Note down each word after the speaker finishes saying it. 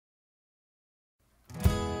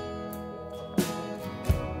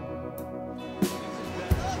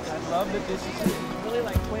love that this is really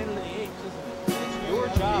like Planet of the Apes, isn't it? It's your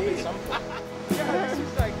job at some point. Yeah, this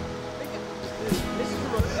is like, this is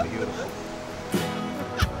really beautiful.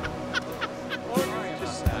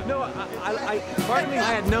 No, part of me,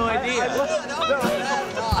 I had no idea.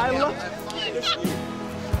 I love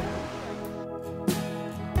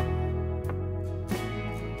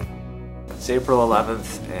It's April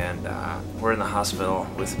 11th, and we're in the hospital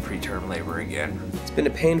with preterm labor again. It's been a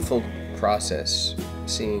painful process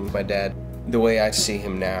seeing my dad the way I see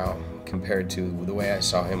him now compared to the way I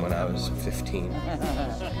saw him when I was 15.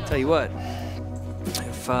 Tell you what,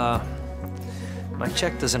 if my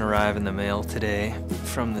check doesn't arrive in the mail today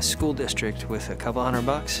from the school district with a couple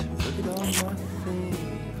 $100,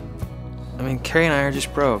 I mean, Carrie and I are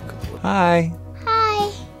just broke. Hi.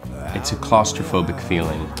 Hi. It's a claustrophobic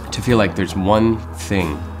feeling to feel like there's one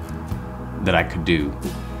thing that I could do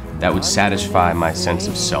that would satisfy my sense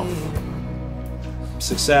of self.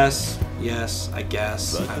 Success, yes, I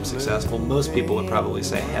guess I'm successful. Most people would probably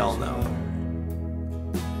say hell no.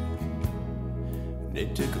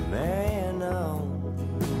 It took a man on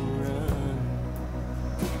the run.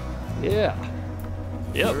 Yeah.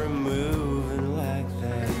 Yep. For moving like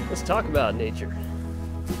that. Let's talk about nature.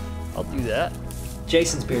 I'll do that.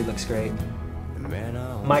 Jason's beard looks great.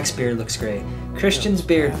 Mike's beard looks great. Christian's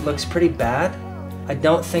beard looks pretty bad. I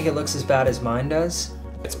don't think it looks as bad as mine does.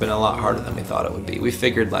 It's been a lot harder than we thought it would be. We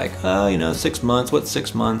figured like, oh, you know, 6 months, what's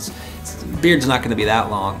 6 months? Beard's not gonna be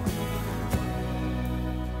that long.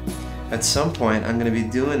 At some point, I'm gonna be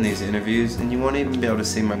doing these interviews and you won't even be able to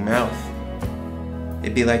see my mouth.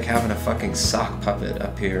 It'd be like having a fucking sock puppet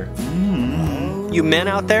up here. You men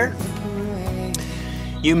out there,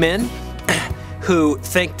 you men who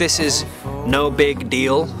think this is no big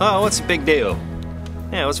deal. Oh, what's a big deal?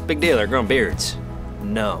 Yeah, what's a big deal? They're growing beards.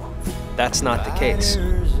 No, that's not the case.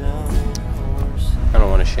 I don't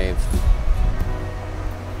want to shave.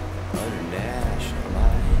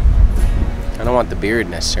 I don't want the beard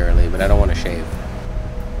necessarily, but I don't want to shave.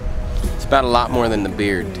 It's about a lot more than the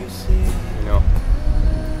beard, you know?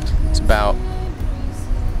 It's about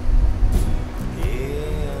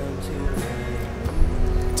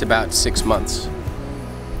It's about 6 months.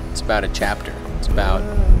 It's about a chapter. It's about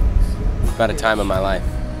a time of my life.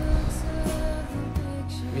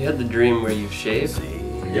 You had the dream where you shaved?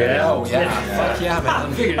 Yeah. Oh, yeah. Fuck yeah,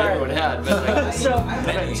 man. I figured everyone had, but like, I've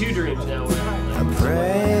had 2 dreams now where I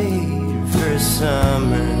prayed for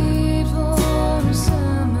summer.